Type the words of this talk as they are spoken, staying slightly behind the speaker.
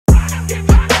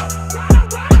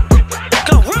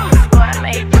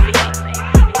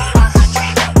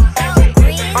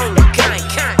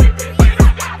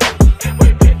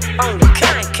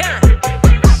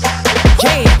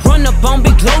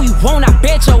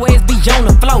your ass be on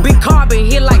the floor. Big carbon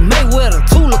here like Mayweather,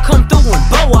 Tula come through and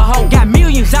blow a hoe. Got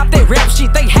millions out that rap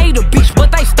shit, they hate a bitch,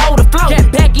 but they stole the flow.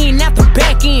 Got back in after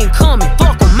back in coming,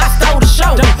 fuck 'em, I stole the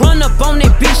show. Don't run up on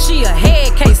that bitch, she a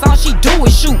head case, all she do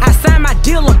is shoot. I signed my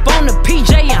deal up on the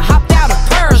PJ and hopped out a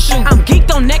parachute. I'm geeked,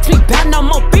 don't next me back no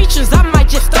more features, I might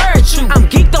just stir at you. I'm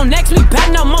geeked, don't next me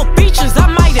back no more features, I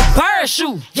might have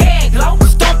parachute. Yeah, glow.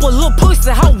 Stomp a little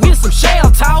pussy hoe with some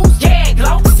shell toes. Yeah,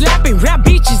 glow. Slapping rap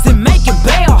bitches and making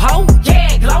bail, ho.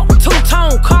 Yeah, glow.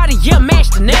 Two-tone Cartier match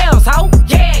the nails, ho.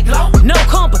 Yeah, glow. No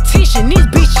competition, these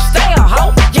bitches stay a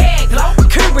ho. Yeah, glow.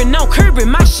 Curbing, no curbing,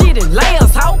 my shit in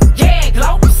layers, ho. Yeah,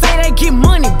 glow. Say they get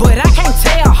money, but I can't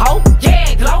tell, ho.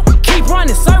 Yeah, glow. Keep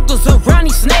running circles around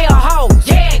these snail hoes.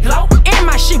 Yeah, glow. And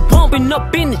my shit bumping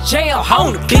up in the jail,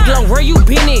 ho. Big Glow, where you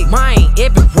been at? Mine,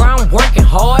 everywhere I'm working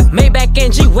hard. Maybach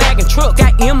and G-Wagon truck,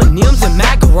 got M&M's in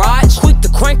my garage. Quick to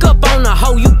crank up on the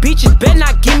hoe, you bitches better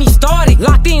not get me started.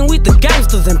 Locked in with the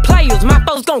gangsters and players, my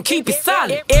folks gon' keep it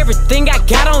solid. Everything I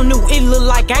got on new, it look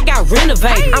like I got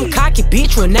renovated. I'm cocky,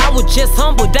 bitch, when I was just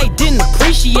humble, they didn't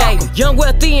appreciate it. Young,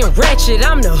 wealthy, and ratchet,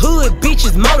 I'm the hood,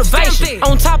 bitches, motivation.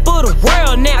 On top of the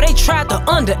world now, they tried to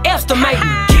underestimate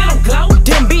me. Get 'em, Glow.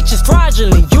 Them bitches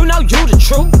fraudulent, you know you the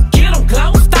truth. Get 'em,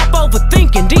 Glow. Stop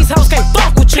overthinking, these hoes can't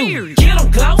fuck with you. Get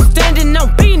 'em, Glow. Standing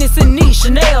on business in these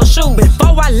Chanel shoes.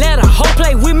 Before I let a hoe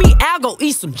play with me, I'll go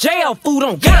eat some jail food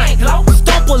on gang. Glow.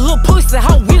 Stomp a little pussy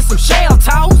hoe with some shell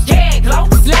toes. Yeah, Glow.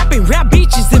 Slapping rap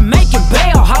bitches and making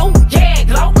bail, ho. Yeah,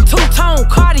 Glow. Two-tone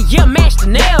Cartier match the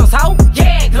nails, ho.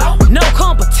 Yeah, Glow. No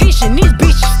competition, these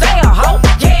bitches stay a ho.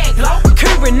 Yeah, Glow.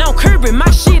 Curbing, no curbing,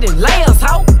 my shit in layers,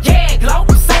 ho. Yeah, Glow.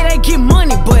 Say they get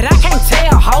money, but I can't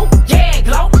tell, ho. Yeah,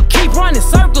 Glow. Keep running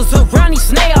circles around these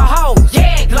snail hoes.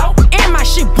 Yeah, Glow. And my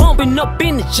shit bumping up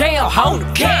in the jail, ho.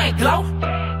 Yeah, Glow.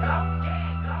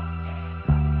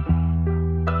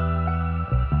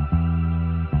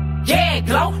 Yeah,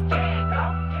 Glow.